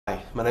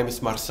my name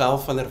is Marcel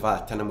van der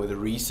Walt and I'm with the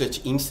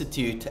Research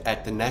Institute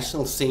at the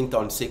National Center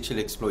on Sexual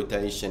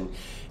Exploitation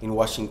in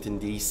Washington,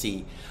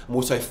 D.C. I'm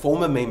also a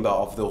former member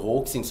of the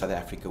Hawks in South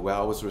Africa, where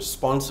I was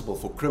responsible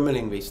for criminal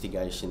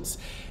investigations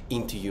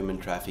into human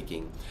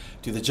trafficking.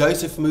 To the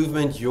Joseph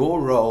movement,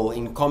 your role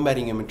in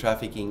combating human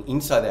trafficking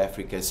in South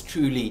Africa is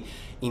truly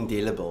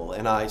indelible,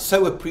 and I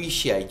so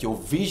appreciate your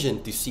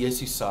vision to see a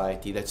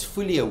society that's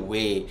fully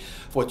aware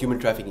of what human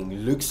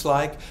trafficking looks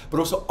like, but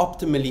also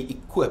optimally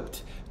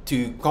equipped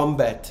to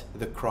combat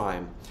the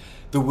crime.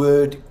 The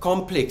word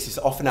complex is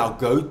often our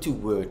go-to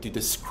word to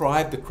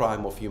describe the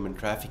crime of human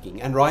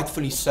trafficking, and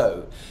rightfully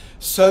so.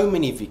 So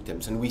many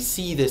victims, and we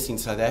see this in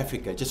South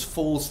Africa, just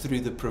falls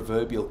through the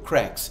proverbial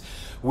cracks,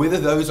 whether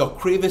those are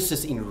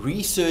crevices in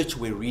research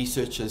where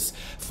researchers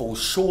fall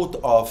short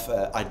of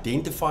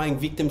identifying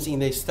victims in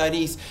their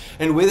studies,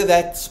 and whether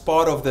that's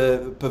part of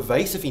the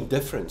pervasive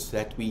indifference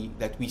that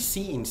we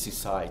see in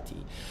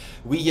society.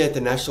 We here at the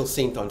National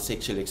Center on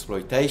Sexual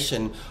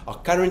Exploitation are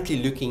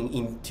currently looking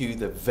into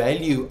the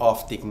value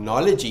of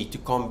technology to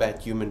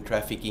combat human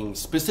trafficking,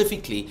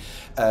 specifically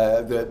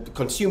the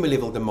consumer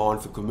level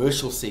demand for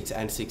commercial sex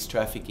and sex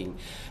trafficking.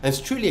 And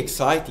it's truly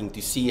exciting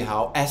to see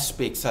how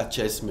aspects such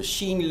as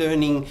machine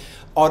learning,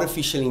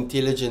 artificial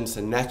intelligence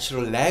and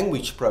natural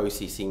language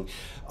processing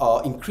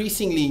are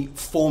increasingly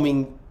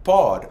forming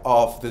part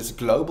of this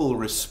global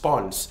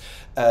response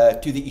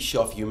to the issue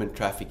of human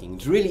trafficking.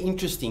 It's really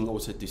interesting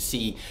also to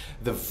see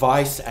the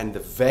vice and the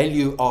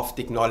value of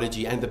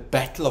technology and the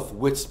battle of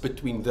wits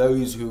between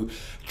those who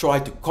try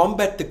to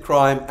combat the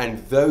crime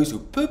and those who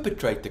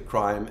perpetrate the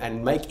crime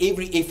and make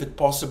every effort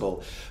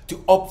possible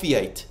to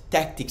obviate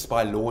tactics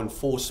by law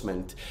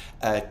enforcement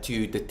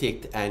to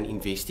detect and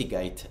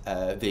investigate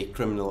their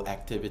criminal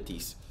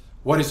activities.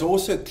 What is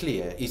also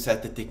clear is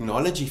that the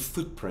technology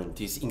footprint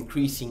is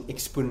increasing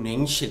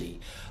exponentially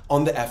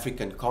on the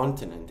African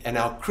continent, and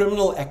our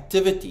criminal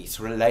activities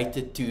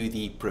related to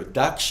the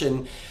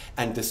production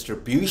and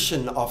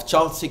distribution of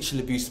child sexual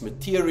abuse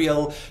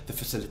material, the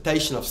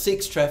facilitation of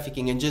sex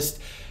trafficking, and just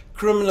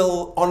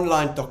criminal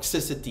online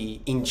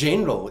toxicity in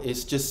general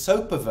is just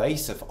so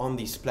pervasive on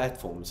these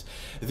platforms.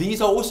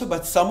 These are also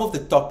but some of the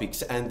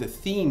topics and the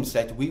themes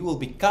that we will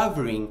be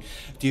covering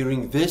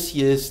during this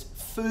year's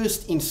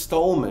first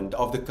installment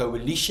of the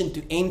Coalition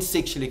to End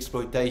Sexual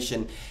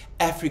Exploitation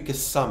Africa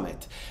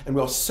Summit. And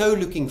we are so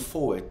looking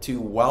forward to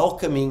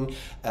welcoming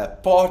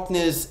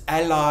partners,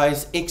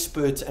 allies,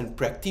 experts and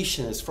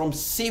practitioners from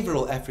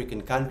several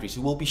African countries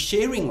who will be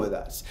sharing with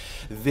us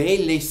their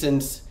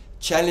lessons,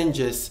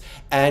 challenges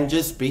and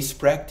just best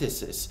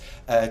practices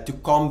to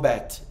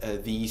combat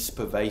these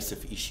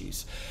pervasive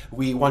issues.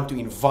 We want to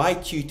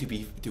invite you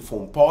to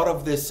form part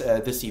of this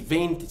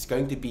event. It's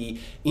going to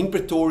be in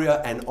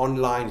Pretoria and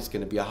online. It's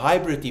going to be a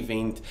hybrid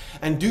event,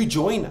 and do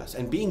join us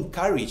and be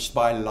encouraged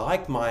by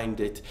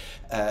like-minded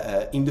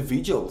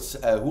individuals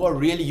who are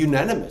really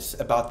unanimous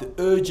about the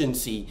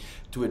urgency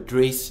to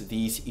address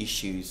these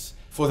issues.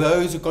 For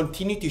those who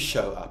continue to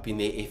show up in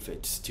their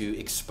efforts to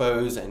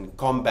expose and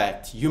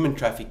combat human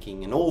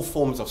trafficking and all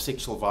forms of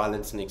sexual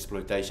violence and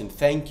exploitation,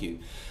 thank you.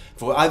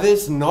 For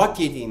others not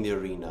yet in the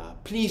arena,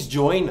 please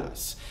join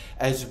us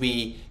as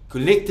we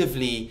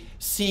collectively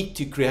seek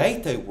to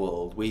create a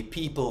world where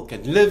people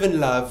can live and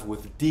love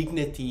with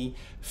dignity,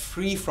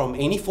 free from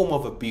any form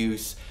of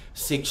abuse,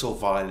 sexual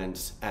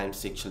violence and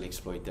sexual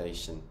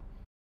exploitation.